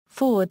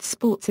Ford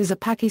Sports is a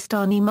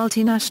Pakistani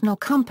multinational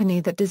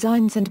company that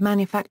designs and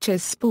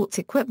manufactures sports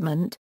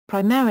equipment,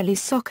 primarily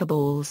soccer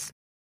balls.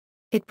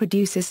 It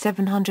produces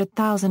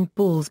 700,000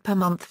 balls per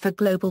month for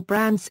global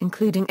brands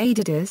including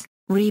Adidas,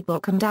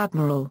 Reebok and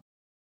Admiral.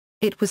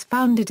 It was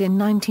founded in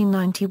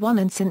 1991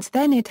 and since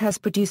then it has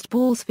produced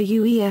balls for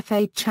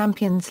UEFA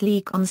Champions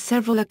League on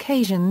several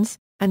occasions,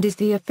 and is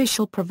the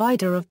official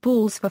provider of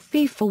balls for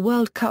FIFA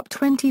World Cup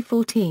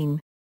 2014.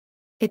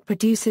 It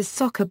produces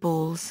soccer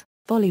balls,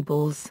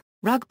 volleyballs,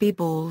 rugby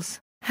balls,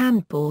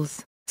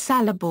 handballs,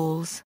 sala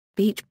balls,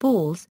 beach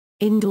balls,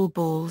 indoor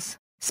balls,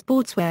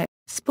 sportswear,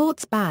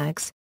 sports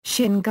bags,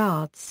 shin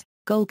guards,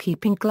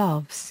 goalkeeping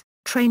gloves,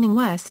 training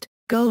vest,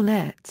 goal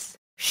nets,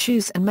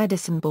 shoes and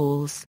medicine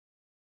balls.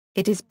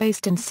 It is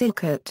based in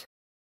Sialkot.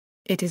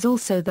 It is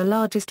also the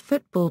largest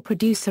football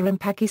producer in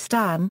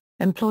Pakistan,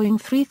 employing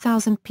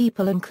 3,000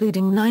 people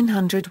including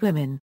 900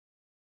 women.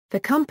 The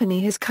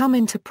company has come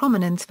into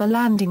prominence for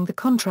landing the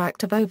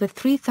contract of over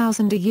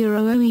 €3,000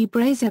 OE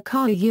Brazier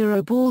Car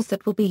Euro balls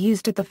that will be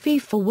used at the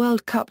FIFA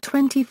World Cup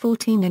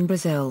 2014 in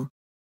Brazil.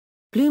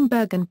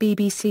 Bloomberg and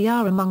BBC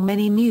are among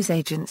many news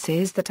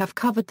agencies that have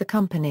covered the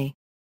company.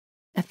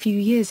 A few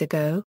years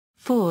ago,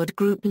 Ford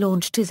Group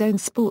launched its own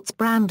sports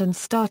brand and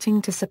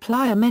starting to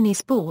supply many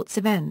sports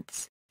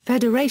events,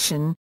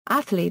 federation,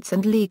 athletes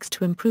and leagues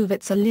to improve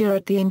its allure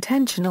at the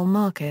international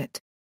market.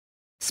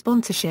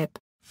 Sponsorship: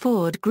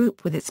 Ford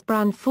Group with its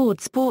brand Ford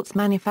Sports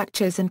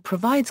manufactures and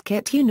provides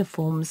kit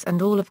uniforms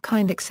and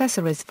all-of-kind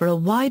accessories for a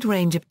wide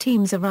range of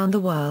teams around the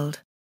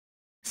world.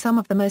 Some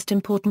of the most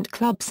important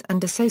clubs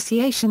and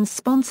associations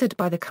sponsored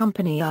by the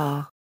company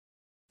are: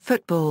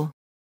 Football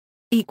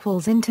 =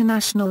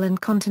 International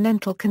and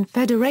Continental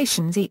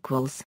Confederations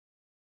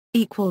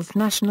 =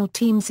 National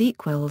Teams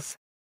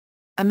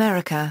 =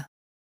 America,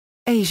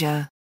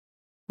 Asia.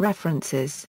 References